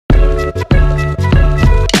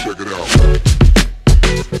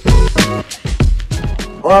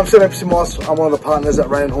I'm Sam Moss. I'm one of the partners at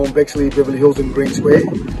Raine and Horne, Bexley, Beverly Hills and Green Square.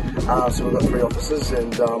 So we've got 3 offices,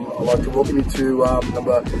 and I'd like to welcome you to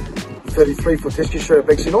number 33 for Tesco Show at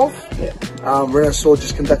Bexley North. Renosell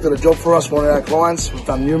just conducted a job for us, one of our clients. We've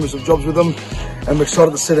done numerous of jobs with them, and we're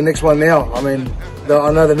excited to see the next one now. I mean,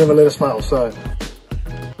 I know they never let us fail, so.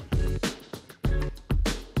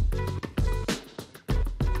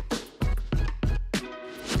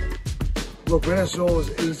 Look, Renosell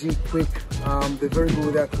is easy, quick. They're very good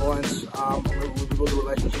with our clients. We've built a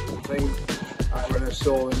relationship with the team at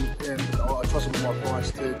Renosell, and I trust them with my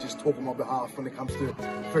clients to just talk on my behalf when it comes to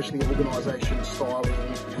freshening organisation, styling,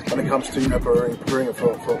 when it comes to preparing it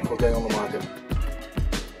for going on the market.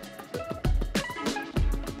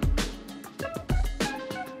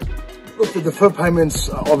 Look, the deferred payments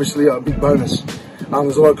are obviously a big bonus.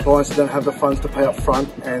 There's a lot of clients that don't have the funds to pay up front,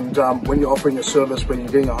 and when you're offering a service, when you're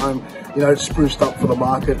getting a home, spruced up for the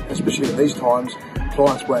market, especially in these times,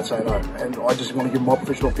 clients won't say no. And I just want to give my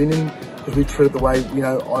professional opinion, because we treat it the way, I'd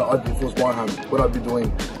be if it was my home, what I'd be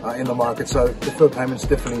doing in the market. So deferred payments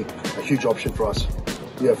definitely a huge option for us,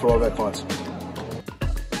 for all of our clients.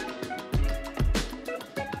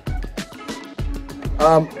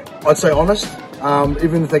 I'd say honest.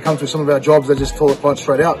 Even if they come to some of our jobs, they just tell the client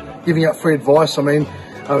straight out, giving out free advice. I mean,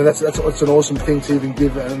 that's an awesome thing to even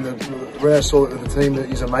give, and the Renosell, the team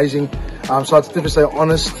is amazing. So I'd definitely say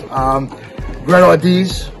honest, great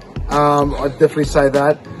ideas. I'd definitely say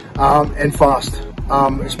that, and fast,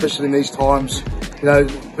 especially in these times.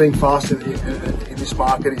 Being fast in this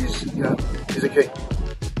market is a key.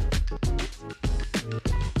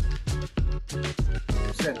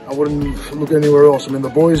 I wouldn't look anywhere else. I mean, the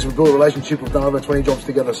boys, we've built a relationship, we've done over 20 jobs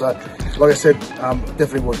together, so like I said,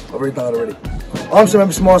 definitely would. I've already done it already. I'm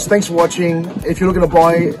Sam Moss, thanks for watching. If you're looking to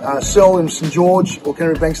buy, sell in St George or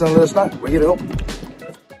Canterbury Banks, let us know. We're here to help.